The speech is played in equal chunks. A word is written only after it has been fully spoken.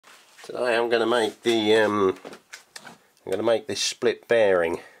Today I'm going to make the this split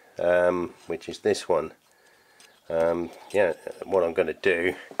bearing, which is this one. Yeah, what I'm going to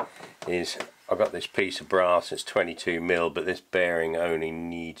do is I've got this piece of brass. It's 22mm, but this bearing only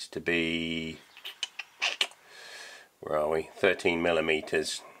needs to be, where are we?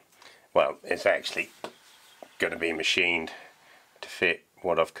 13mm. Well, it's actually going to be machined to fit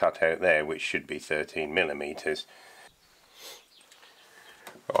what I've cut out there, which should be 13mm.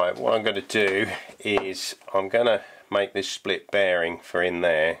 Right, what I'm going to do is I'm going to make this split bearing for in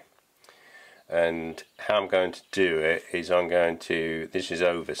there, and how I'm going to do it is this is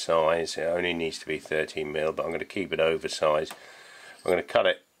oversized, it only needs to be 13mm, but I'm going to keep it oversized. I'm going to cut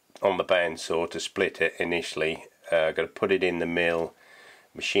it on the bandsaw to split it initially. I'm going to put it in the mill,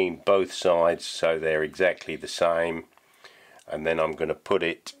 machine both sides so they're exactly the same, and then I'm going to put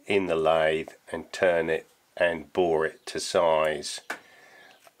it in the lathe and turn it and bore it to size.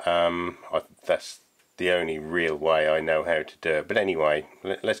 That's the only real way I know how to do it. But anyway,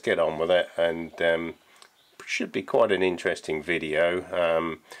 let's get on with it, and should be quite an interesting video.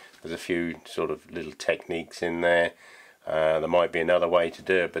 There's a few sort of little techniques in there. There might be another way to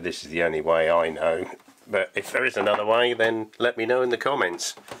do it, but this is the only way I know. But if there is another way, then let me know in the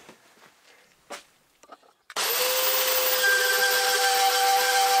comments.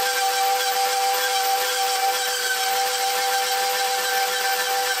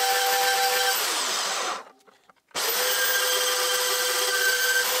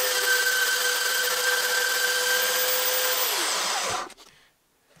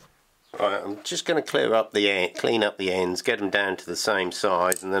 Right, I'm just going to clean up the ends, get them down to the same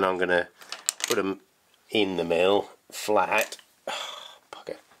size, and then I'm going to put them in the mill flat. I'll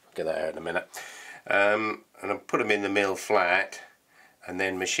get that out in a minute. And I'll put them in the mill flat, and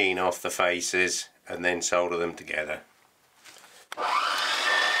then machine off the faces, and then solder them together.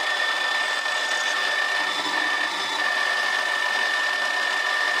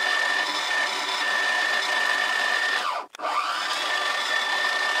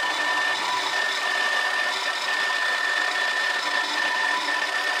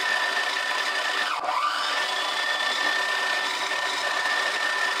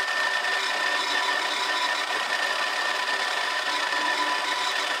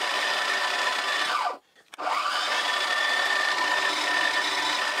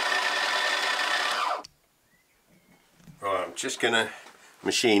 Right, I'm just going to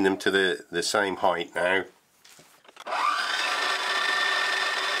machine them to the same height now.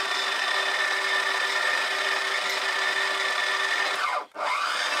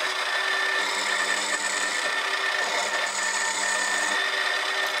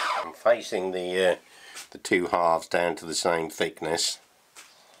 I'm facing the two halves down to the same thickness.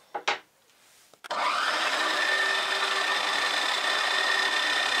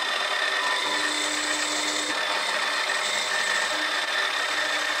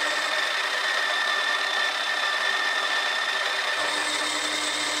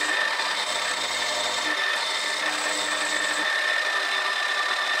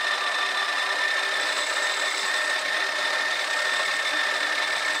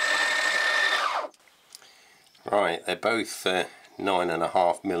 Right, they're both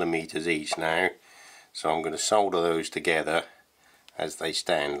 9.5mm each now, so I'm going to solder those together as they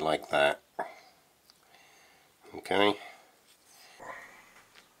stand like that. Okay.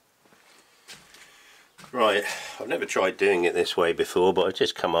 Right, I've never tried doing it this way before, but I've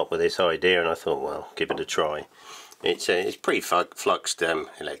just come up with this idea and I thought, well, give it a try. It's pre-fluxed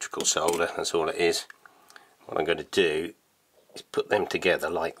electrical solder, that's all it is. What I'm going to do is put them together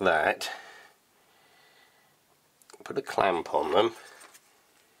like that. Put a clamp on them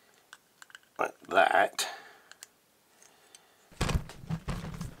like that.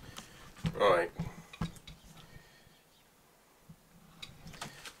 Right,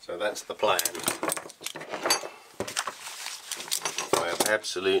 so that's the plan. I have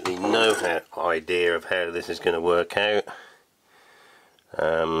absolutely no idea of how this is going to work out.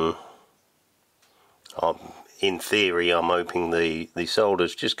 In theory, I'm hoping the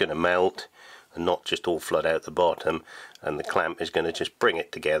solder's just going to melt and not just all flood out the bottom, and the clamp is going to just bring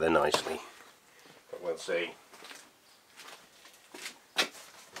it together nicely. But we'll see.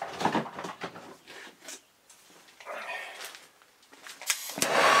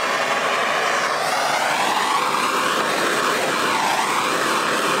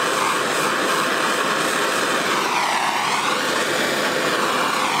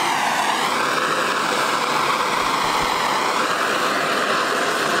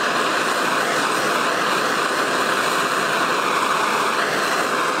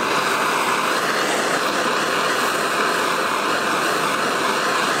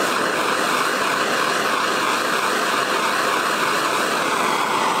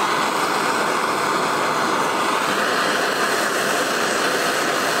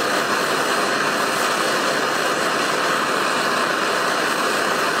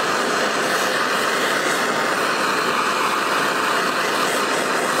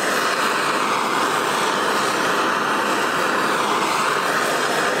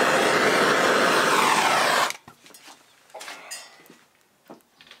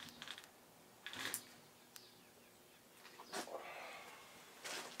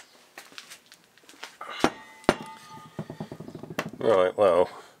 Right, well,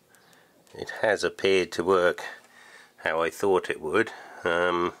 it has appeared to work how I thought it would.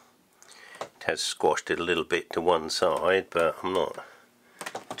 It has squashed it a little bit to one side, but I'm not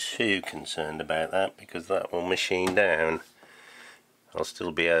too concerned about that because that will machine down. I'll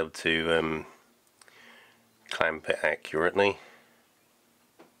still be able to clamp it accurately.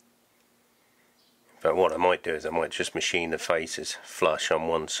 But what I might do is I might just machine the faces flush on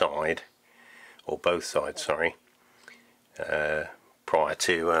one side, or both sides, sorry, prior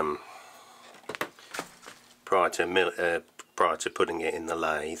to putting it in the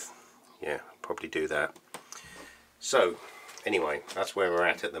lathe. Yeah, probably do that. So anyway, that's where we're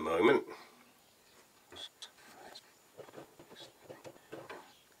at the moment.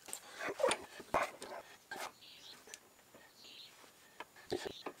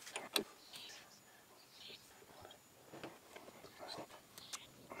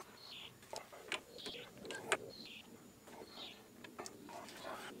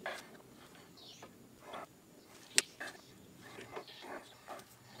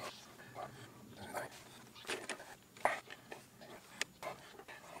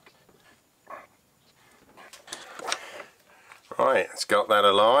 Right, it's got that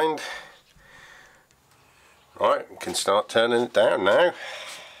aligned. Right, we can start turning it down now.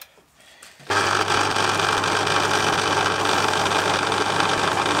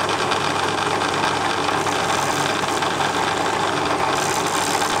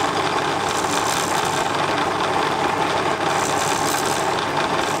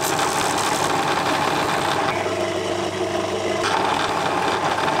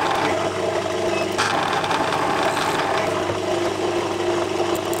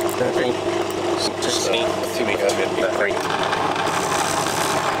 Just see if we go a bit better.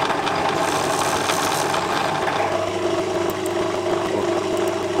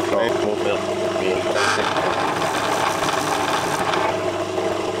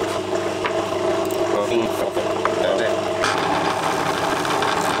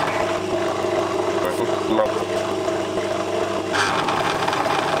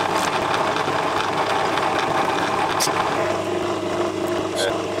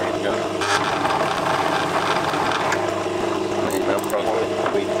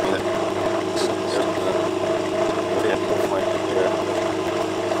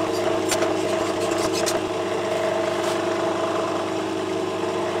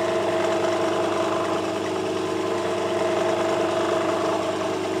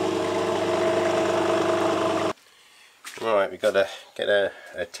 Right, we've got to get a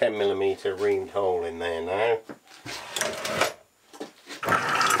 10mm reamed hole in there now.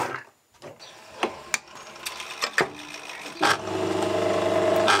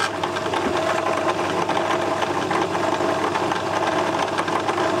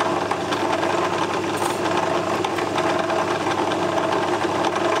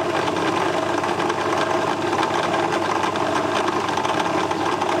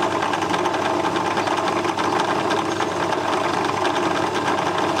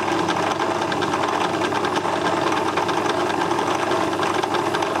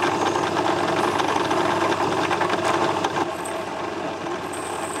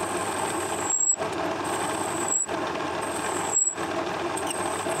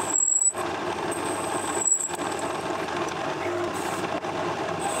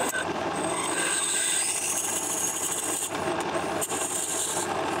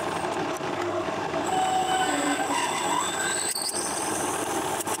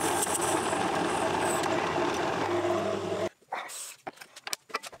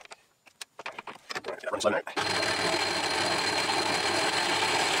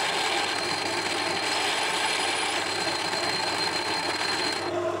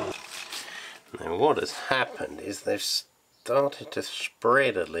 Now what has happened is they've started to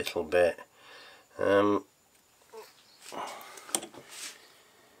spread a little bit. I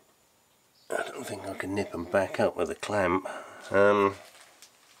don't think I can nip them back up with a clamp. I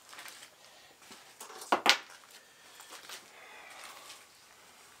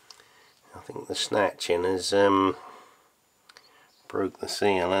think the snatching has broke the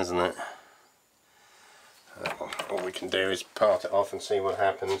seal, hasn't it? All we can do is part it off and see what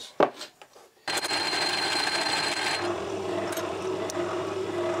happens.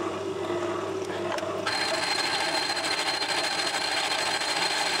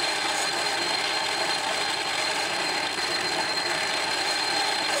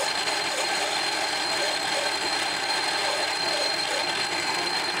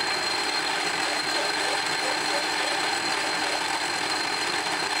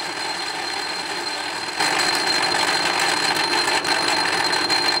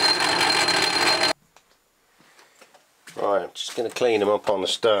 going to clean them up on the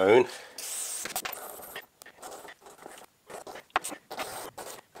stone.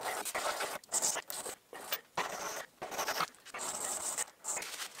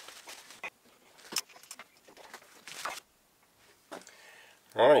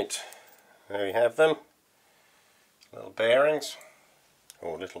 Right, there we have them, little bearings,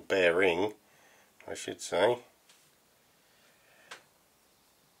 or little bearing I should say.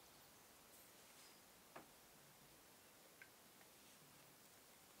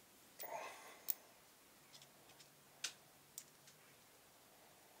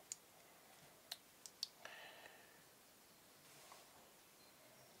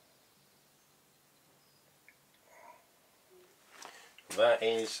 That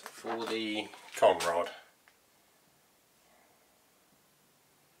is for the con rod.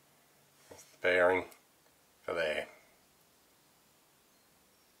 That's the bearing for there.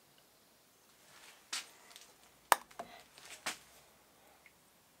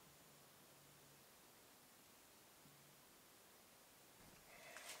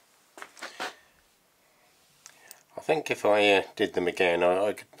 I think if I did them again,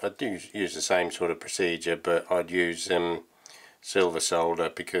 I'd do use the same sort of procedure, but I'd use silver solder,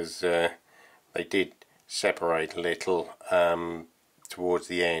 because they did separate a little towards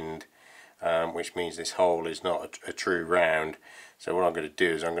the end, which means this hole is not a true round. So what I'm going to do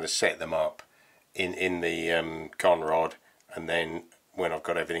is I'm going to set them up in the con rod, and then when I've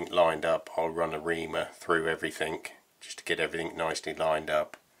got everything lined up, I'll run a reamer through everything just to get everything nicely lined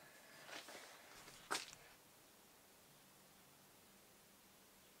up.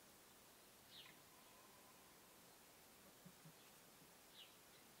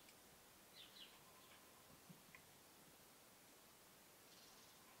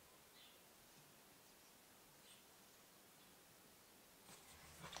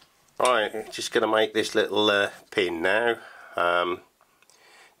 Right, just going to make this little pin now to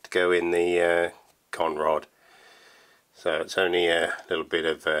go in the con rod. So it's only a little bit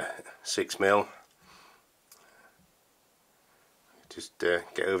of 6mm. Just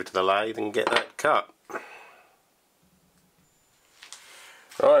get over to the lathe and get that cut.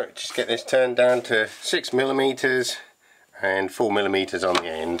 Right, just get this turned down to 6mm and 4mm on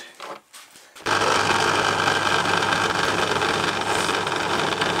the end.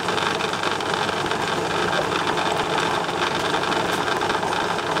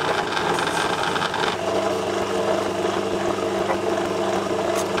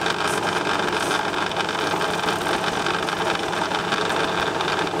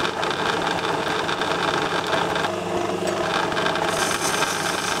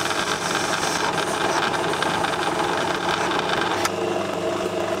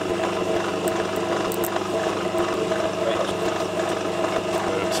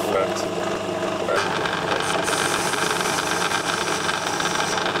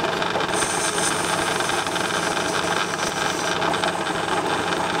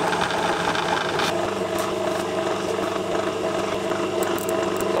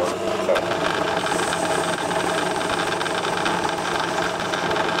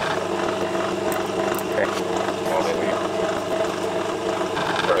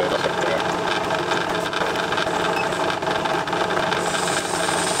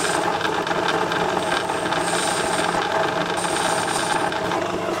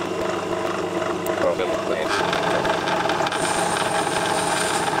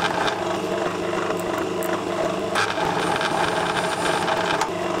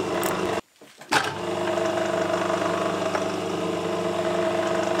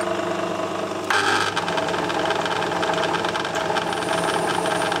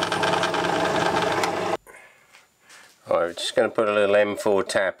 We're just going to put a little M4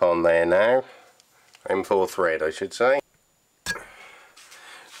 tap on there now, M4 thread I should say.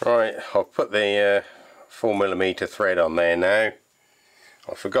 Right, I've put the 4mm thread on there now.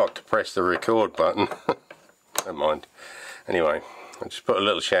 I forgot to press the record button. Never mind. Anyway, I'll just put a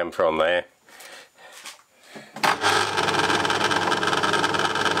little chamfer on there.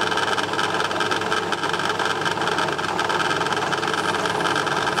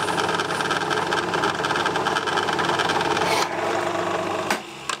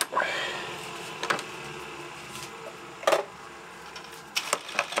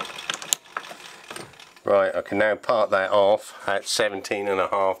 Right, I can now part that off at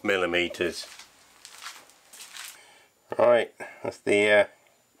 17.5mm. Right, that's the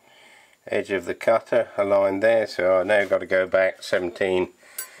edge of the cutter aligned there, so I now got to go back 17mm.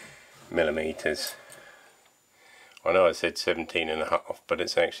 I know I said 17.5, but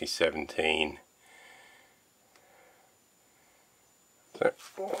it's actually 17. So,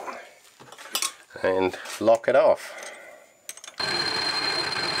 and lock it off.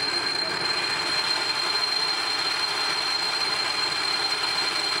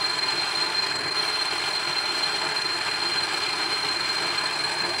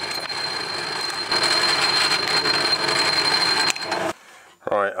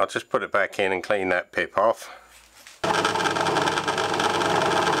 just put it back in and clean that pip off.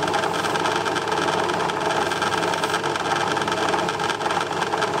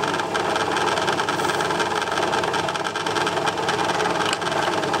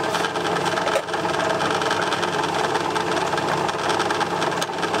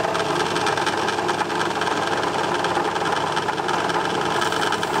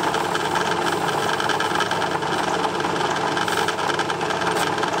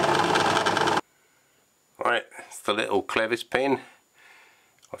 The little Clevis pin.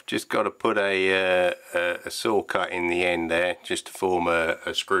 I've just got to put a saw cut in the end there just to form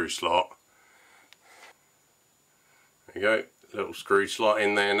a screw slot. There you go, little screw slot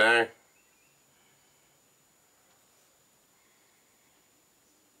in there now.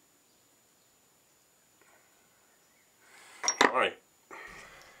 Right,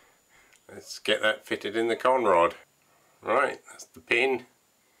 let's get that fitted in the con rod. Right, that's the pin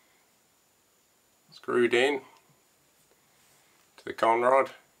screwed in to the con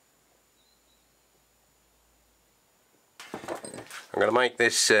rod. I'm going to make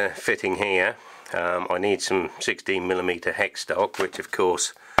this fitting here. I need some 16mm hex stock, which of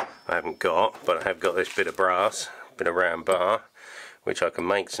course I haven't got, but I have got this bit of brass, bit of round bar, which I can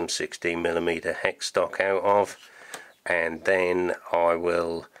make some 16mm hex stock out of, and then I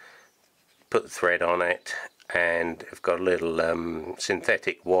will put the thread on it, and I've got a little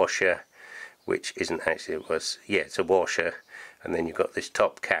synthetic washer, which isn't actually, it's a washer, and then you've got this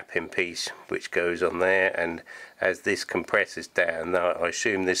top capping piece which goes on there, and as this compresses down, now I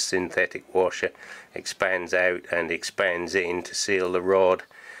assume this synthetic washer expands out and expands in to seal the rod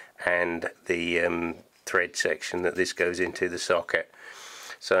and the thread section that this goes into the socket.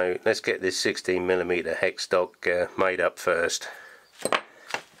 So let's get this 16mm hex stock made up first.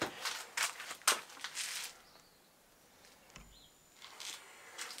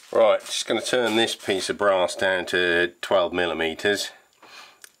 Right, just going to turn this piece of brass down to 12mm,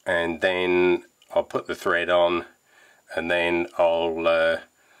 and then I'll put the thread on, and then I'll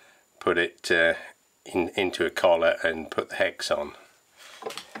put it into a collar and put the hex on.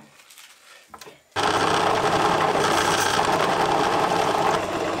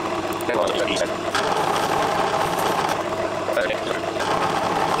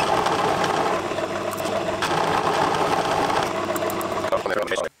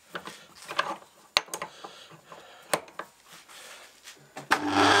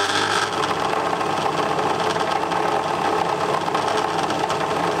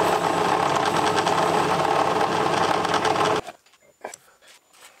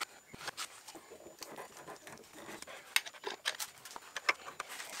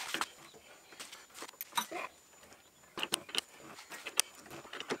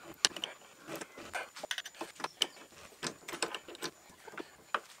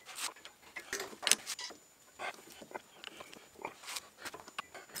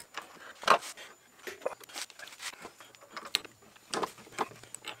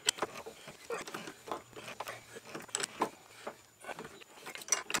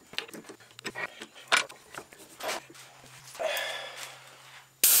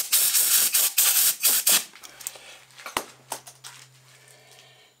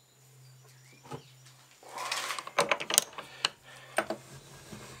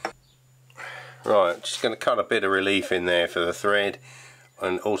 Right, just going to cut a bit of relief in there for the thread,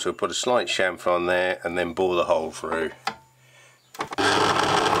 and also put a slight chamfer on there, and then bore the hole through.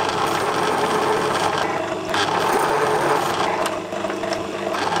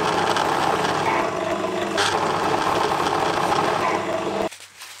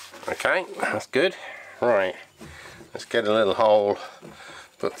 Okay, that's good. Right, let's get a little hole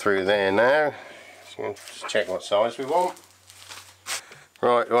put through there now. So just check what size we want.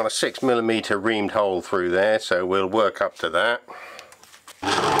 Right, we want a 6mm reamed hole through there, so we'll work up to that.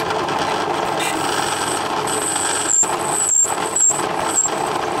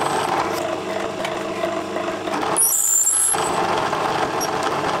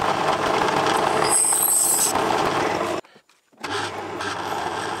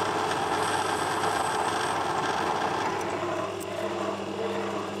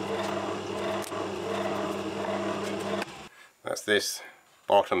 That's this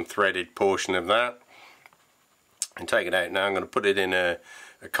bottom threaded portion of that, and take it out now. I'm going to put it in a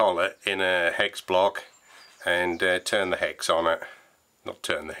collet in a hex block and turn the hex on it. Not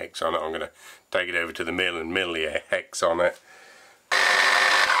turn the hex on it, I'm going to take it over to the mill and mill the hex on it.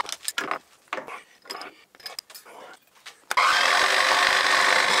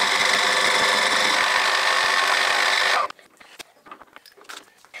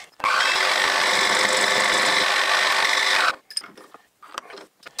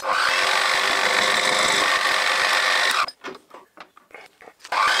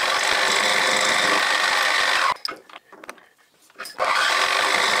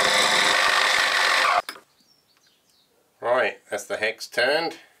 hex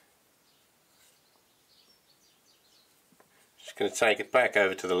turned. Just going to take it back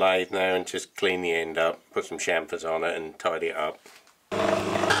over to the lathe now and just clean the end up, put some chamfers on it and tidy it up.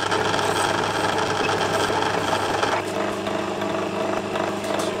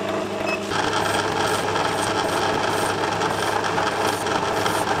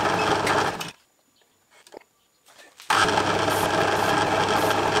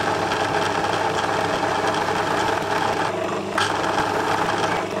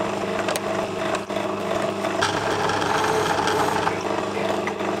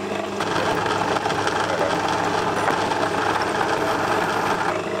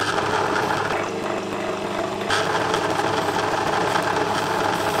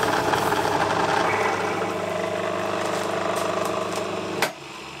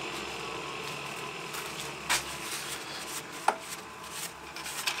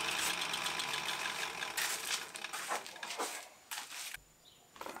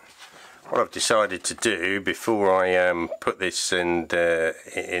 What I've decided to do before I put this in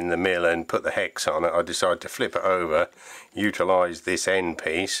the mill and put the hex on it, I decided to flip it over, utilise this end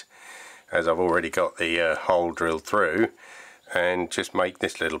piece as I've already got the hole drilled through, and just make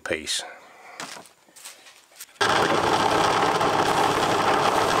this little piece.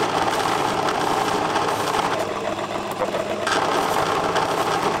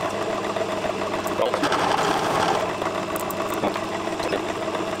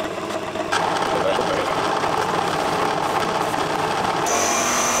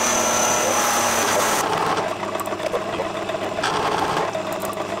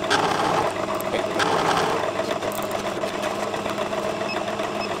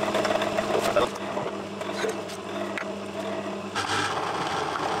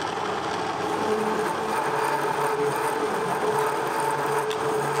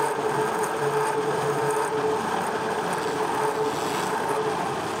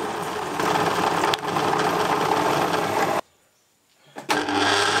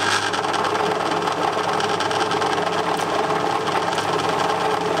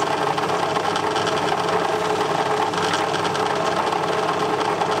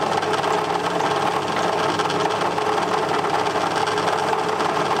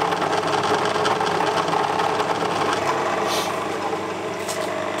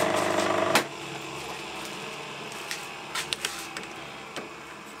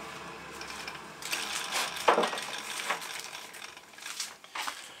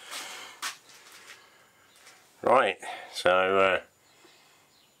 Right, so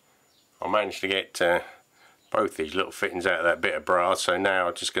I managed to get both these little fittings out of that bit of brass, so now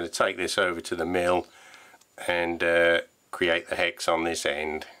I'm just going to take this over to the mill and create the hex on this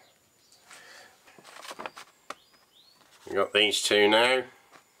end. We've got these two now.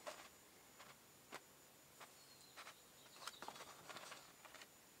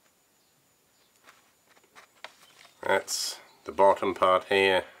 That's the bottom part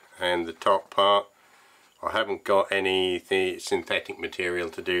here and the top part. I haven't got any synthetic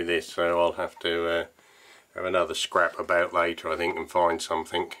material to do this, so I'll have to have another scrap about later, I think, and find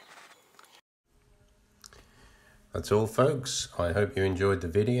something. That's all, folks. I hope you enjoyed the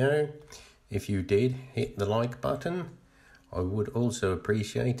video. If you did, hit the like button. I would also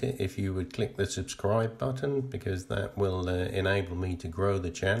appreciate it if you would click the subscribe button, because that will enable me to grow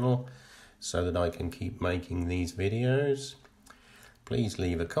the channel so that I can keep making these videos. Please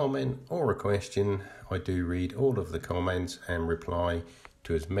leave a comment or a question. I do read all of the comments and reply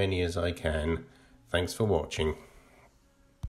to as many as I can. Thanks for watching.